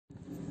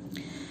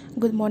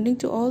Good morning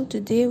to all.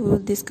 Today we will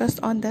discuss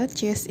on the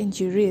chest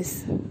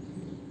injuries.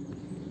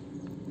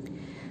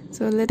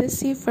 So let us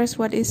see first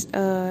what is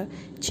a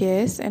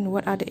chest and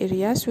what are the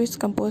areas which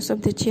compose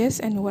of the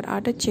chest and what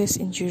are the chest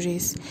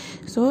injuries.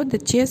 So the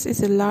chest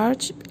is a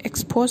large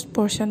exposed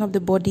portion of the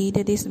body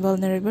that is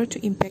vulnerable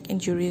to impact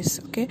injuries.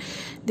 Okay,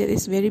 that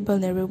is very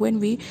vulnerable when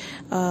we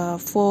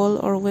fall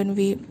or when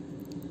we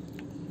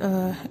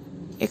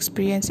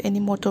experience any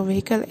motor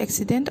vehicle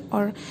accident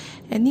or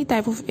any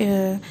type of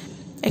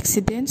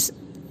accidents.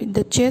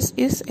 The chest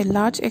is a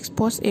large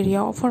exposed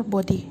area of our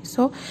body,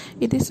 so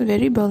it is a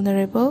very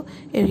vulnerable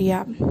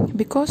area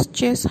because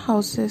chest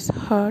houses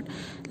heart,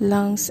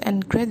 lungs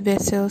and great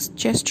vessels.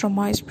 Chest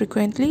trauma is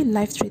frequently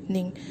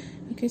life-threatening.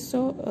 Okay,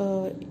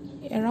 so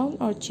around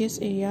our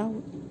chest area,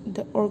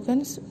 the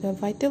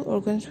vital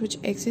organs which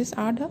exist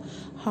are the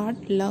heart,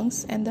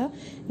 lungs and the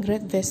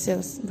great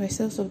vessels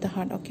of the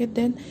heart. Okay,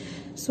 then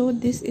so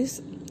this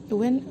is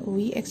when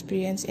we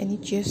experience any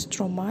chest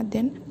trauma,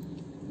 then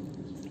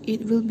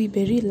it will be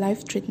very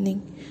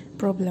life-threatening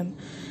problem.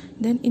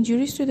 Then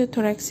injuries to the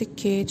thoracic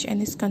cage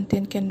and its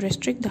content can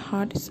restrict the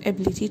heart's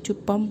ability to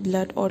pump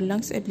blood or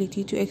lungs'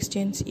 ability to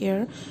exchange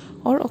air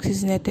or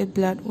oxygenated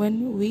blood.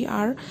 When we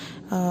are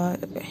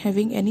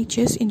having any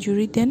chest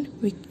injury, then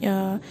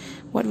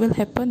what will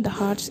happen? The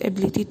heart's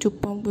ability to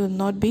pump will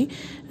not be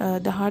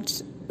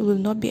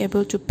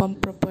able to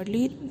pump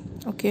properly.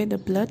 Okay, the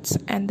bloods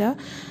and the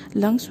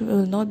lungs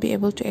will not be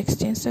able to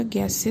exchange the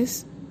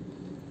gases.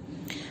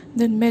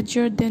 The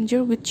major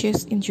danger with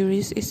chest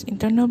injuries is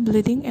internal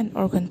bleeding and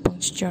organ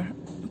puncture.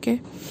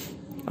 Okay,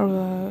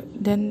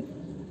 then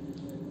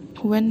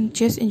when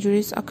chest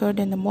injuries occur,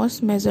 then the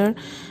most major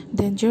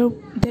danger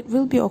that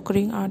will be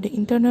occurring are the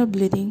internal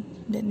bleeding.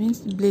 That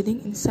means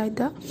bleeding inside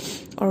the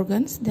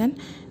organs. Then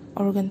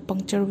organ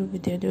puncture will be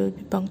there. There will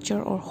be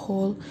puncture or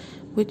hole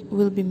which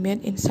will be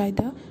made inside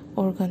the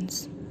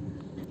organs.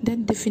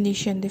 Then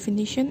definition.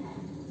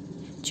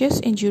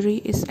 Chest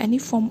injury is any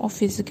form of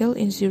physical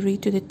injury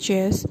to the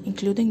chest,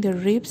 including the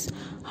ribs,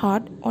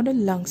 heart, or the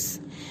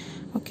lungs.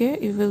 Okay,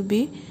 it will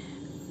be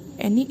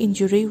any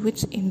injury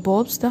which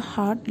involves the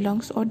heart,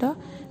 lungs, or the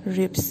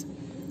ribs.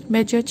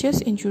 Major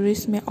chest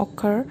injuries may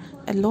occur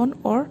alone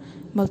or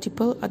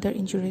multiple other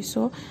injuries.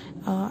 So,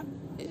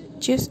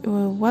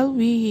 while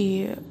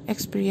we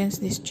experience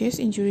this chest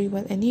injury,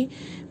 while any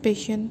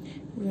patient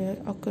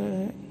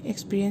will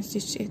experience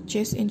this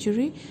chest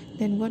injury,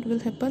 then what will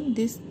happen?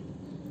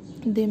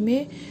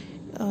 The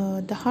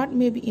heart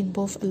may be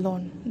involved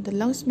alone, the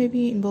lungs may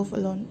be involved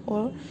alone,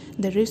 or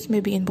the ribs may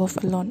be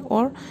involved alone,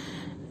 or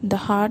the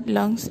heart,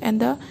 lungs and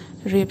the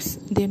ribs,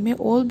 they may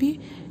all be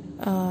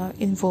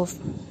involved.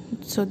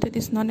 So that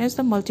is known as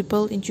the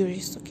multiple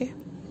injuries. Okay,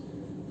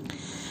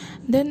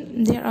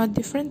 then there are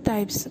different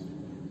types.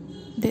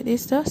 That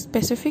is the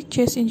specific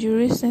chest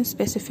injuries and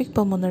specific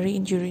pulmonary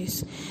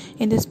injuries.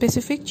 In the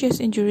specific chest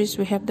injuries,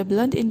 we have the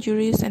blunt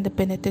injuries and the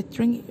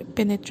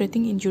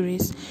penetrating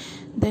injuries.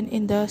 Then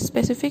in the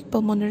specific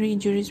pulmonary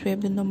injuries, we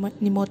have the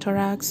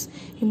pneumothorax,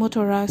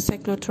 hemothorax,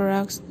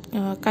 cyclothorax,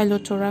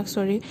 chylothorax,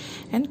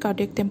 and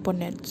cardiac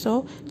tamponade.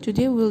 So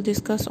today we'll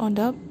discuss on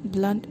the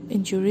blunt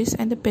injuries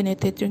and the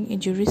penetrating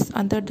injuries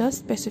under the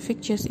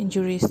specific chest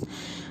injuries.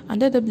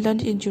 Under the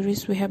blunt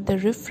injuries, we have the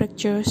rib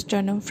fracture,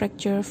 sternum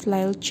fracture,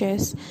 flail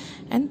chest,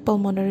 and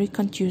pulmonary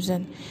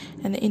contusion.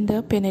 And in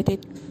the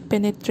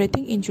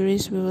penetrating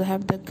injuries, we will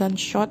have the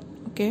gunshot.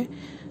 Okay,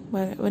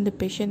 when the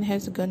patient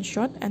has a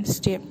gunshot and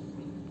stabbed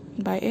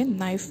by a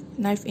knife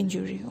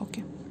injury.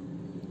 Okay,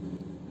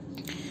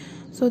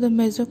 so the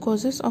major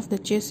causes of the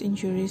chest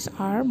injuries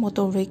are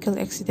motor vehicle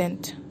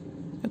accident.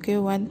 Okay,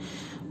 when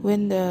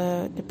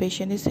the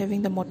patient is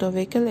having the motor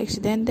vehicle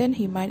accident, then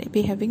he might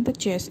be having the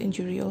chest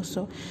injury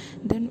also.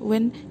 Then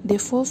when they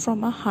fall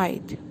from a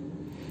height,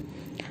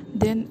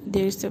 then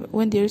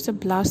when there is a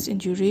blast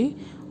injury,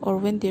 or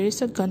when there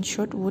is a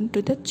gunshot wound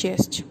to the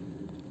chest,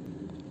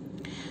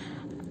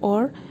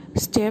 or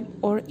stab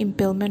or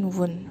impalement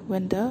wound,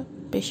 when the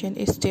patient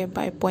is stabbed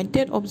by a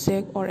pointed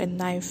object or a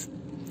knife.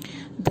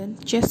 Then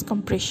chest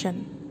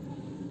compression.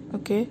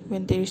 Okay,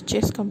 when there is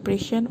chest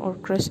compression or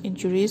crush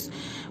injuries,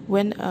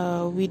 when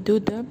we do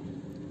the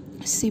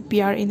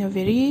CPR in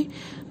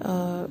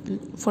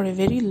for a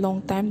very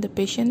long time, the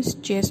patient's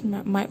chest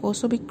might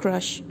also be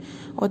crushed,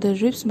 or the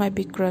ribs might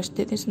be crushed.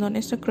 That is known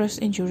as the crush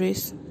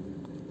injuries.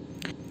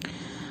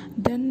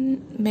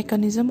 Then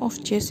mechanism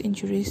of chest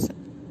injuries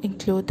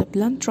include the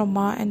blunt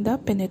trauma and the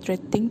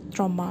penetrating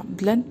trauma.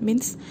 Blunt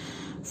means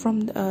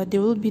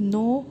there will be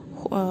no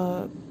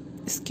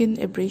skin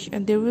abrasion,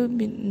 and there will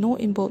be no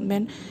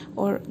involvement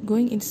or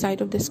going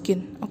inside of the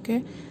skin.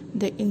 Okay,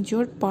 the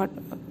injured part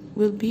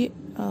will be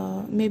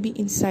maybe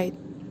inside,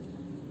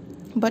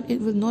 but it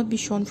will not be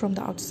shown from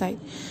the outside.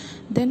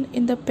 Then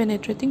in the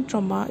penetrating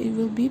trauma, it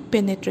will be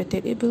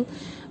penetrated, it will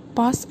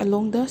pass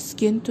along the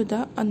skin to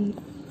the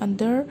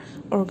under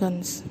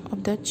organs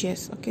of the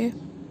chest. Okay,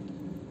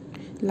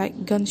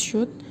 like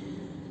gunshot,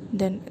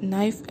 then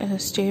knife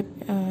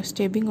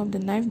stabbing of the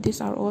knife.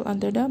 These are all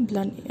under the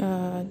blunt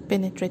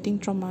penetrating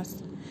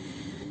traumas.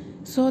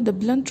 So the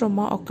blunt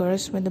trauma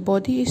occurs when the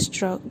body is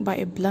struck by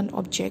a blunt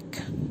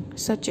object,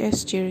 such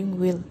as steering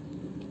wheel.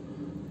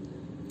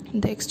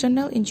 The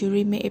external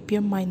injury may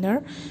appear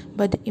minor,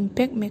 but the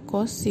impact may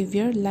cause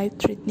severe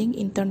life-threatening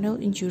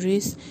internal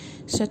injuries,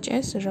 such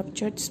as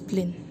ruptured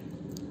spleen.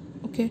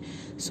 Okay,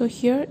 so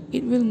here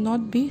it will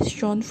not be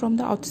shown from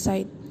the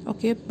outside,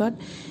 okay, but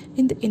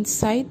in the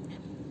inside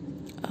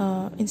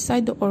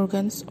the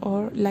organs,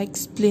 or like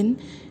spleen,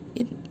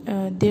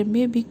 there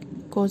may be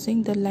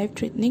causing the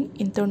life-threatening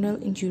internal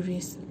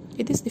injuries.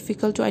 It is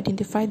difficult to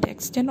identify the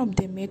extent of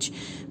damage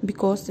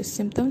because the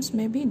symptoms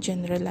may be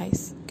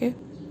generalized. Okay,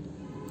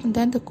 and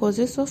then the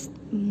causes of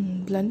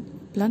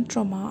blunt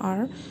trauma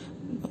are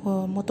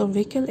motor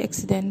vehicle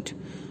accident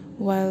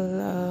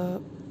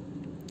while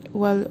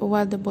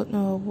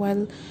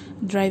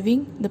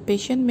driving. The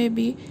patient may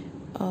be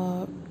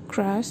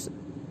crashed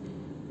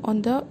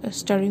on the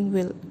steering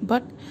wheel,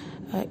 but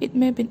it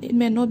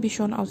may not be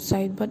shown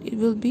outside, but it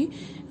will be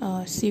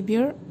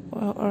severe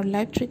or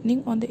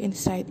life-threatening on the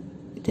inside.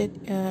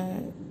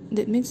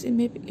 That means it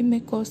may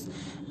cause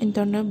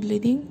internal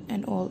bleeding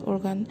and all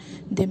organ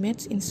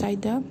damage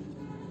inside the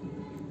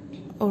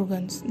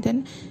organs.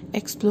 Then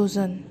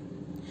explosion,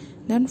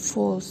 then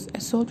falls,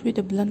 assault with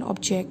a blunt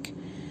object,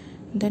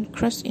 then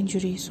crush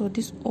injury. So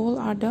these all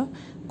are the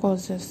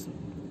causes.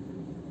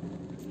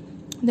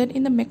 Then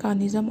in the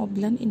mechanism of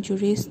blunt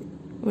injuries,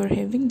 we're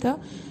having the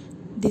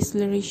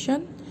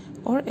deceleration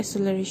or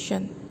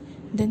acceleration,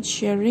 then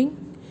shearing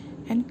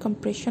and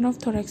compression of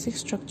thoracic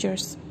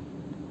structures.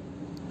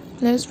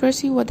 Let us first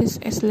see what is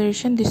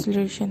acceleration,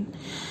 deceleration.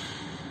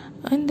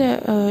 And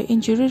the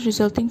injury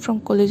resulting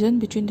from collision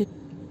between the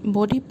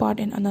body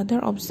part and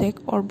another object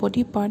or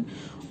body part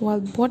while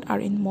both are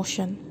in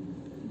motion.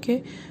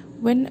 Okay,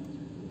 when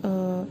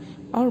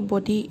our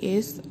body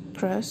is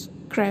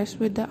crashed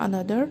with the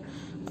another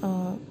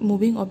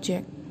moving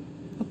object.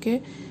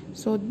 Okay,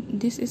 so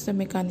this is the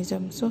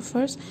mechanism. So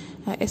first,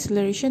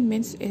 acceleration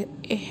means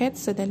a head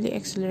suddenly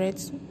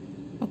accelerates.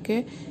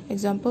 Okay,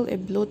 example, a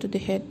blow to the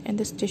head, and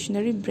the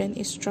stationary brain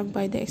is struck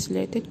by the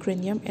accelerated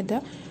cranium at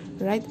the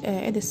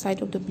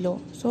side of the blow.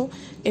 So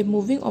a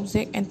moving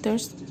object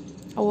enters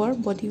our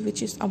body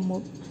which is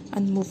unmoved.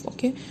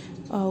 Okay,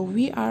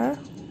 we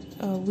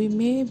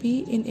may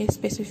be in a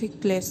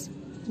specific place.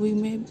 We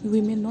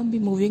may not be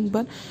moving,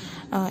 but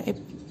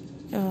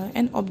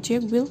an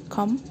object will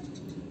come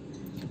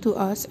to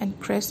us and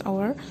crash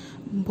our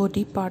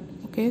body part.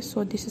 Okay,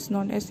 so this is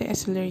known as the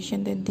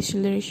acceleration. Then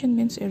deceleration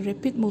means a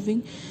rapid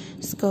moving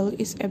skull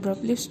is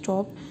abruptly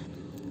stopped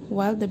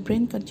while the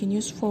brain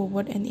continues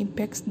forward and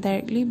impacts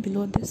directly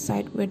below the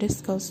side where the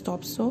skull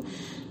stops. So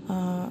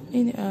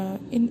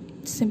in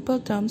simple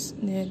terms,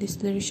 the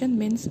deceleration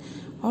means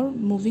our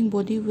moving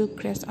body will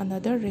crash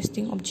another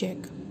resting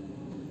object.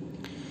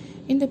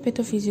 In the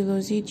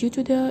pathophysiology, due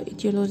to the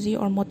etiology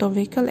or motor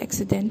vehicle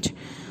accident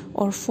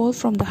or fall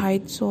from the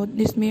height, so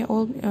this may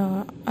all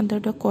under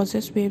the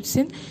causes we have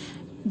seen.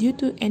 Due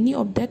to any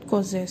of that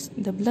causes,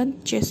 the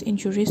blunt chest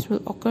injuries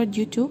will occur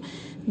due to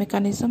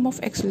mechanism of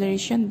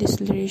acceleration,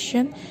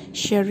 deceleration,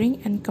 shearing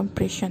and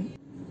compression.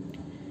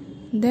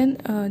 Then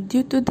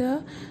due to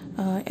the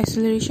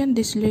acceleration,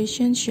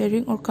 deceleration,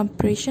 shearing or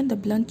compression, the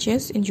blunt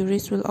chest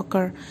injuries will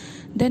occur.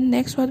 Then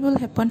next, what will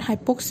happen?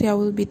 Hypoxia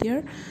will be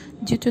there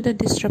due to the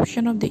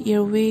disruption of the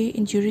airway,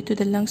 injury to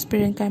the lungs,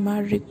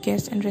 parenchyma, rib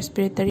cage and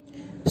respiratory.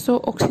 So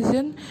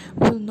oxygen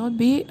will not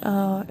be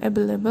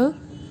available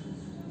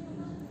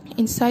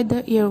inside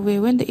the airway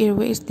when the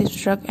airway is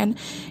disrupted, and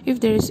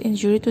if there is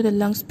injury to the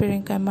lungs,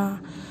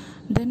 parenchyma,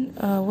 then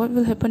what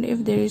will happen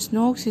if there is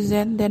no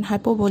oxygen? Then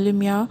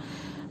hypovolemia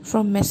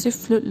from massive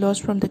fluid loss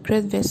from the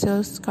great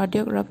vessels,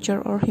 cardiac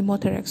rupture or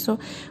hemothorax. So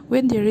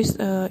when there is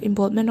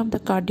involvement of the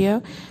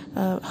cardiac,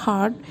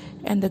 heart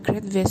and the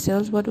great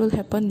vessels, what will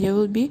happen? There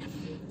will be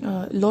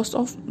lots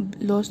of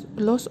blood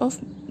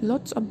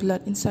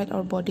inside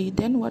our body.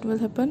 Then what will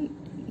happen?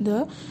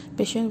 The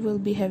patient will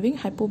be having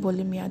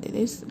hypovolemia, that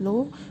is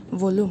low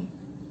volume.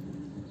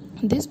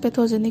 These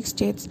pathogenic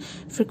states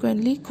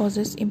frequently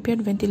causes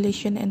impaired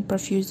ventilation and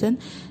perfusion,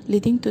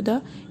 leading to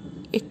the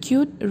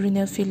acute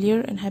renal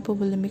failure and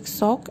hypovolemic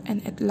shock,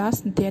 and at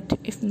last death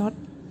if not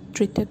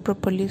treated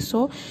properly.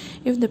 So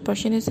if the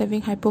person is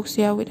having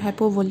hypoxia with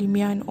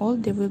hypovolemia and all,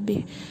 they will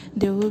be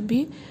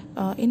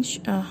having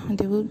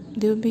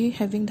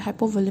the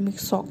hypovolemic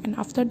shock, and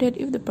after that,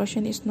 if the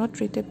person is not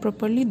treated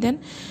properly, then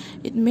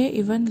it may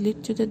even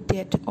lead to the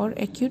death or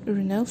acute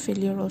renal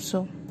failure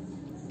also.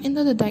 In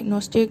the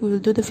diagnostic, we will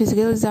do the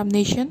physical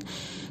examination,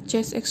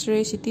 chest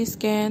X-ray, CT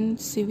scan,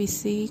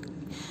 CVC,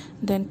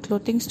 then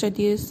clotting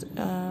studies,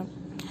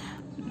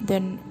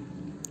 then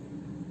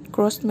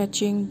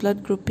cross-matching,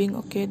 blood grouping,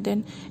 okay,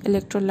 then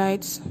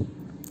electrolytes,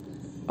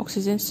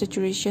 oxygen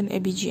saturation,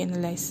 ABG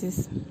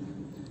analysis.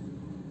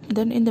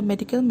 Then in the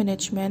medical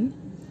management,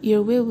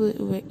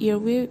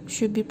 airway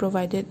should be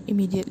provided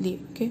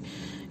immediately. Okay,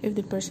 if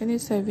the person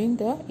is having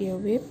the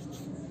airway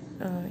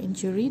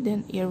injury,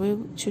 then airway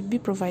should be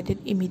provided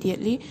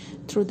immediately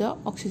through the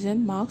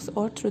oxygen mask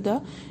or through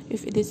the,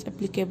 if it is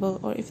applicable,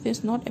 or if it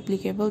is not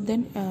applicable,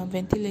 then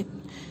ventilate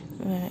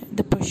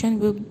the person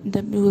will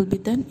be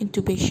done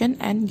intubation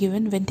and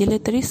given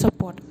ventilatory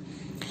support.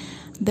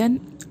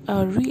 Then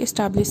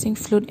re-establishing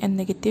fluid and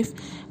negative,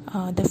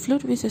 the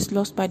fluid which is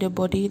lost by the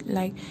body,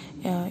 like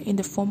in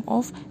the form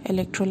of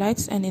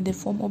electrolytes and in the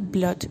form of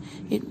blood,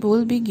 it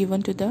will be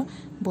given to the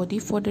body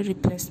for the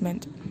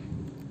replacement.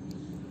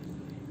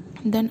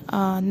 Then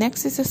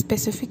next is a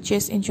specific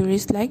chest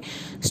injuries like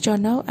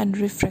sternal and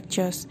rib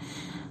fractures.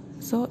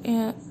 So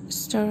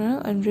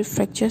sternal and rib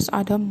fractures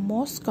are the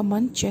most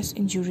common chest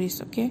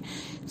injuries. Okay,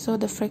 so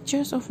the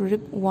fractures of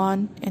rib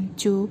 1 and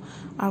 2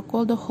 are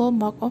called the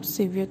hallmark of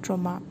severe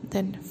trauma.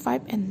 Then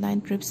 5 and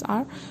 9 ribs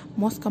are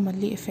most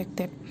commonly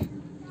affected.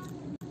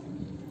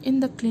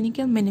 In the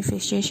clinical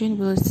manifestation,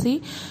 we will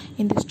see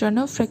in the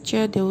sternal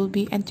fracture there will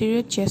be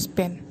anterior chest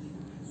pain.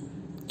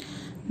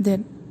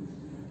 Then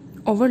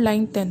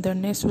overlying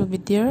tenderness will be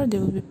there.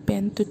 There will be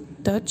pain to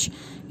touch,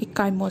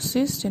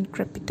 ecchymosis, and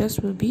crepitus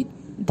will be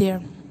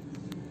there.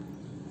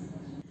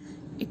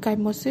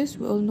 Ecchymosis,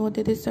 we all know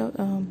that is a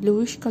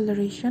bluish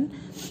coloration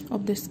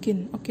of the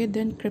skin. Okay,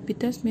 then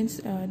crepitus means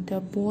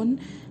the bone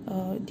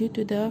due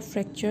to the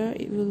fracture,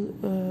 it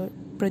will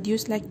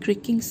produce like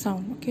creaking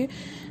sound. Okay,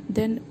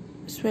 then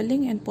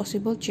swelling and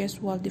possible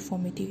chest wall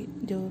deformity.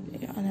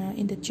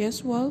 In the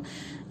chest wall,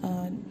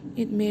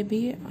 it may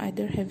be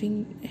either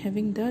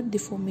having the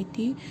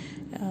deformity,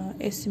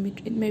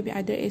 it may be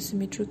either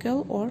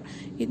asymmetrical, or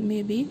it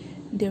may be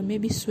there may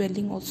be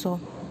swelling also.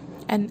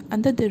 And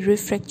under the rib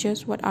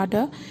fractures, what are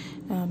the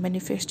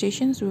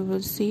manifestations? We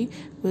will see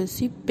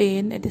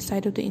pain at the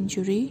site of the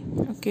injury.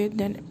 Okay,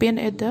 then pain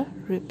at the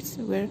ribs,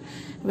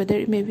 whether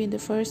it may be in the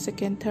first,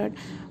 second, third,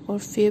 or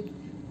fifth,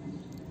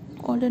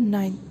 or the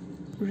ninth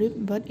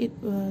rib, but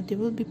there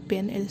will be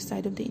pain at the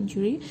site of the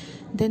injury.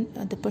 Then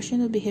the person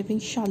will be having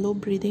shallow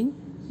breathing.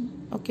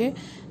 Okay,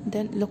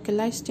 then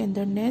localized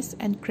tenderness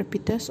and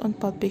crepitus on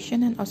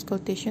palpation and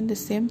auscultation, the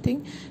same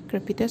thing.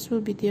 Crepitus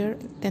will be there,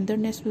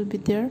 tenderness will be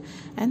there,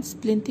 and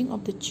splinting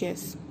of the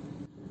chest.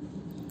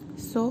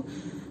 So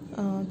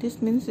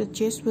this means the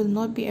chest will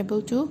not be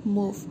able to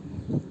move.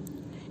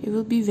 It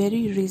will be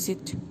very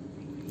rigid.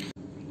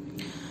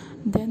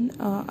 Then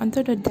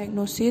under the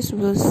diagnosis,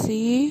 we'll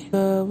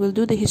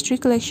do the history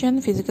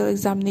collection, physical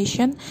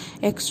examination,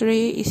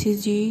 X-ray,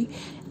 ECG,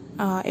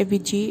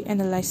 ABG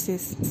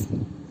analysis.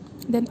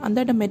 Then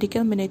under the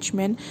medical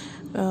management,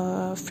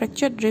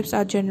 fractured ribs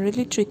are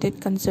generally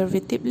treated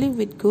conservatively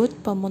with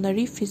good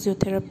pulmonary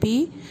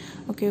physiotherapy.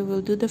 Okay,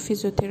 we'll do the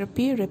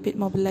physiotherapy, rapid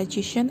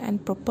mobilization,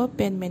 and proper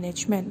pain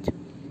management.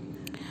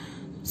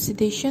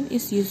 Sedation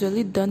is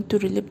usually done to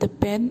relieve the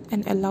pain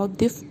and allow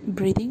deep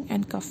breathing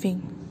and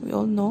coughing. We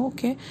all know,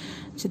 okay,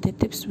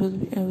 sedatives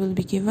will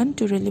be given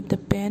to relieve the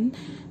pain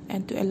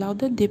and to allow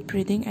the deep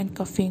breathing and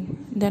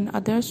coughing. Then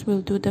others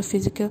will do the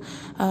physical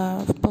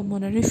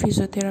pulmonary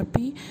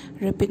physiotherapy,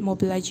 rapid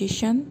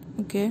mobilization.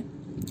 Okay,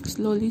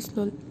 slowly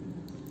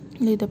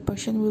the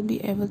person will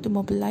be able to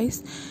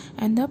mobilize,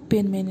 and the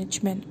pain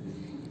management.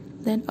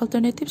 Then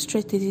alternative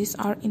strategies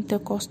are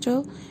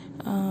intercostal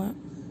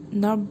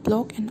nerve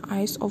block and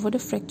ice over the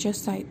fracture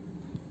site.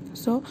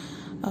 So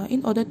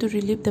in order to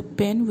relieve the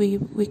pain,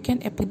 we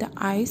can apply the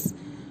ice,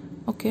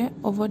 okay,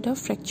 over the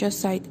fracture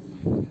site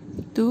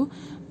to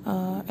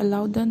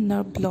allow the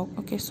nerve block,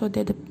 okay, so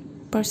that the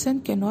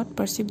person cannot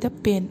perceive the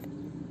pain.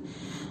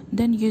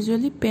 Then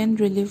usually pain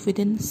relief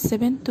within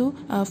 5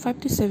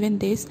 to 7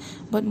 days,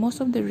 but most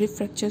of the rib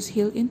fractures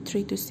heal in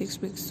 3 to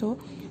 6 weeks. So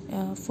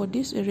for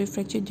this rib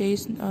fracture, there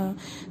is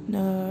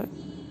no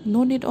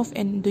need of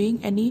doing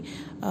any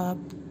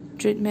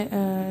treatment,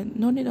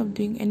 no need of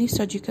doing any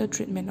surgical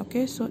treatment.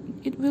 Okay, so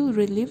it will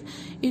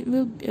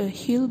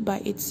heal by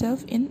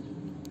itself in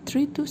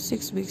 3 to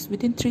 6 weeks,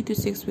 within 3 to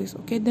 6 weeks.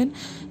 Okay, then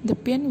the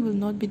pain will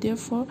not be there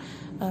for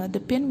the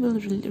pain will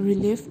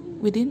relieve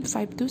within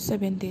 5 to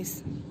 7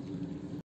 days.